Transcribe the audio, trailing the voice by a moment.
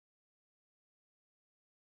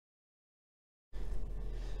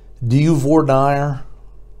Do you voir dire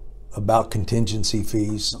about contingency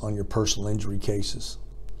fees on your personal injury cases?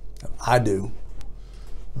 I do.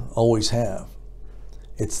 Always have.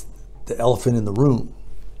 It's the elephant in the room.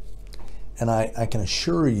 And I can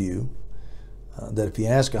assure you that if you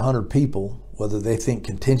ask 100 people whether they think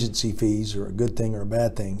contingency fees are a good thing or a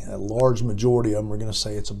bad thing, a large majority of them are going to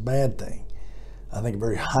say it's a bad thing. I think a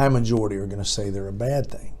very high majority are going to say they're a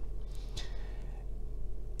bad thing.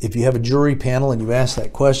 If you have a jury panel and you ask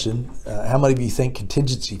that question, how many of you think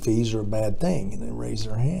contingency fees are a bad thing? And they raise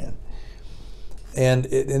their hand. And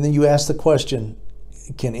then you ask the question,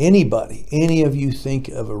 can anybody, any of you think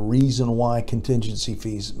of a reason why contingency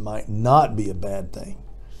fees might not be a bad thing?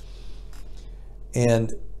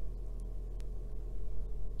 And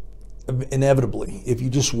inevitably, if you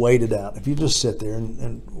just wait it out, if you just sit there,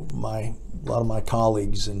 and a lot of my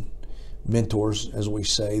colleagues and mentors, as we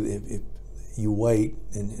say, if you wait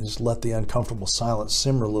and just let the uncomfortable silence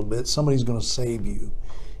simmer a little bit, somebody's going to save you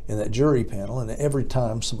in that jury panel. And every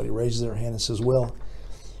time somebody raises their hand and says, well,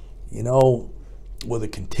 you know, with a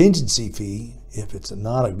contingency fee, if it's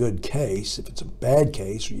not a good case, if it's a bad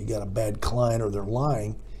case, or you got a bad client or they're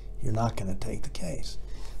lying, you're not going to take the case.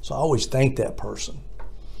 So I always thank that person.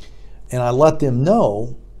 And I let them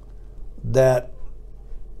know that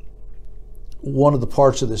one of the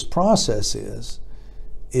parts of this process is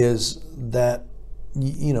that,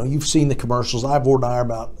 you know, you've seen the commercials. I voir dire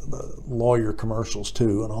about lawyer commercials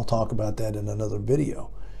too, and I'll talk about that in another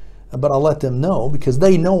video. But I'll let them know, because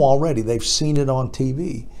they know already, they've seen it on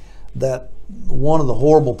TV, that one of the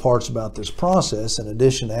horrible parts about this process, in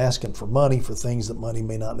addition to asking for money for things that money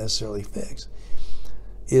may not necessarily fix,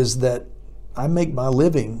 is that I make my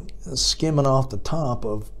living skimming off the top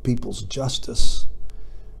of people's justice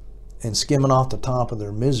and skimming off the top of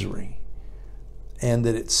their misery. And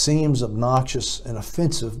that it seems obnoxious and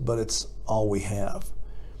offensive, but it's all we have.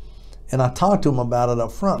 And I talk to them about it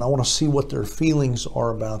up front. I want to see what their feelings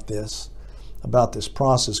are about this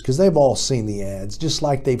process, because they've all seen the ads, just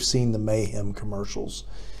like they've seen the Mayhem commercials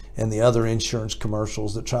and the other insurance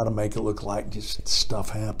commercials that try to make it look like just stuff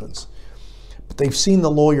happens. But they've seen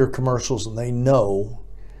the lawyer commercials, and they know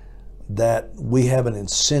that we have an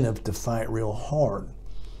incentive to fight real hard.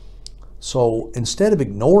 So instead of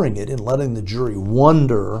ignoring it and letting the jury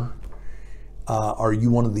wonder, are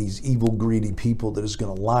you one of these evil, greedy people that is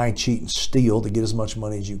going to lie, cheat, and steal to get as much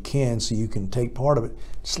money as you can so you can take part of it,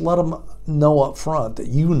 just let them know up front that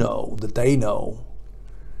you know, that they know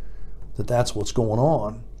that that's what's going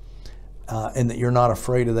on, and that you're not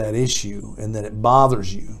afraid of that issue, and that it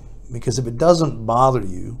bothers you. Because if it doesn't bother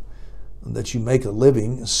you, that you make a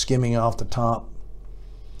living skimming off the top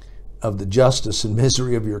of the justice and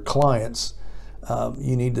misery of your clients,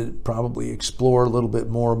 you need to probably explore a little bit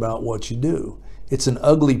more about what you do. It's an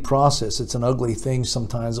ugly process. It's an ugly thing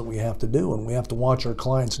sometimes that we have to do, and we have to watch our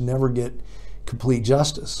clients never get complete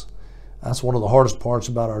justice. That's one of the hardest parts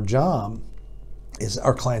about our job, is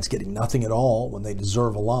our clients getting nothing at all when they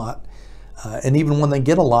deserve a lot. And even when they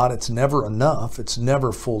get a lot, it's never enough. It's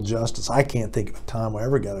never full justice. I can't think of a time I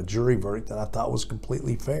ever got a jury verdict that I thought was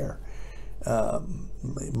completely fair.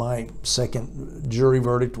 My second jury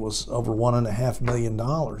verdict was over $1.5 million.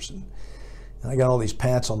 And I got all these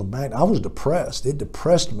pats on the back. I was depressed. It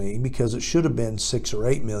depressed me because it should have been $6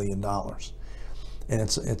 or $8 million. And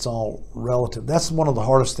it's all relative. That's one of the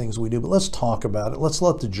hardest things we do. But let's talk about it. Let's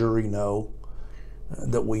let the jury know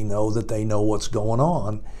that we know that they know what's going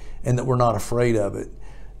on, and that we're not afraid of it,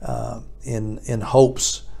 in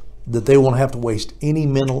hopes that they won't have to waste any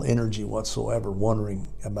mental energy whatsoever wondering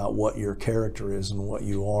about what your character is and what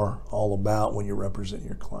you are all about when you represent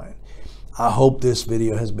your client. I hope this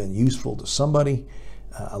video has been useful to somebody.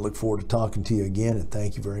 I look forward to talking to you again, and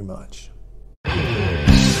thank you very much.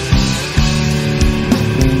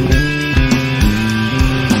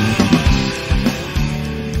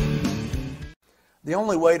 The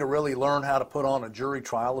only way to really learn how to put on a jury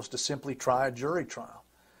trial is to simply try a jury trial.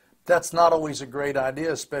 That's not always a great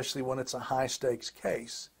idea, especially when it's a high-stakes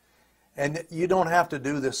case. And you don't have to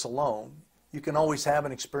do this alone. You can always have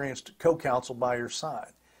an experienced co-counsel by your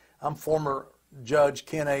side. I'm former Judge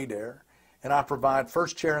Ken Adair, and I provide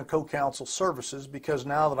first chair and co-counsel services because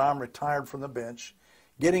now that I'm retired from the bench,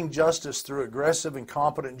 getting justice through aggressive and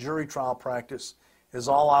competent jury trial practice is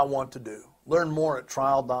all I want to do. Learn more at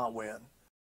Trial.Win.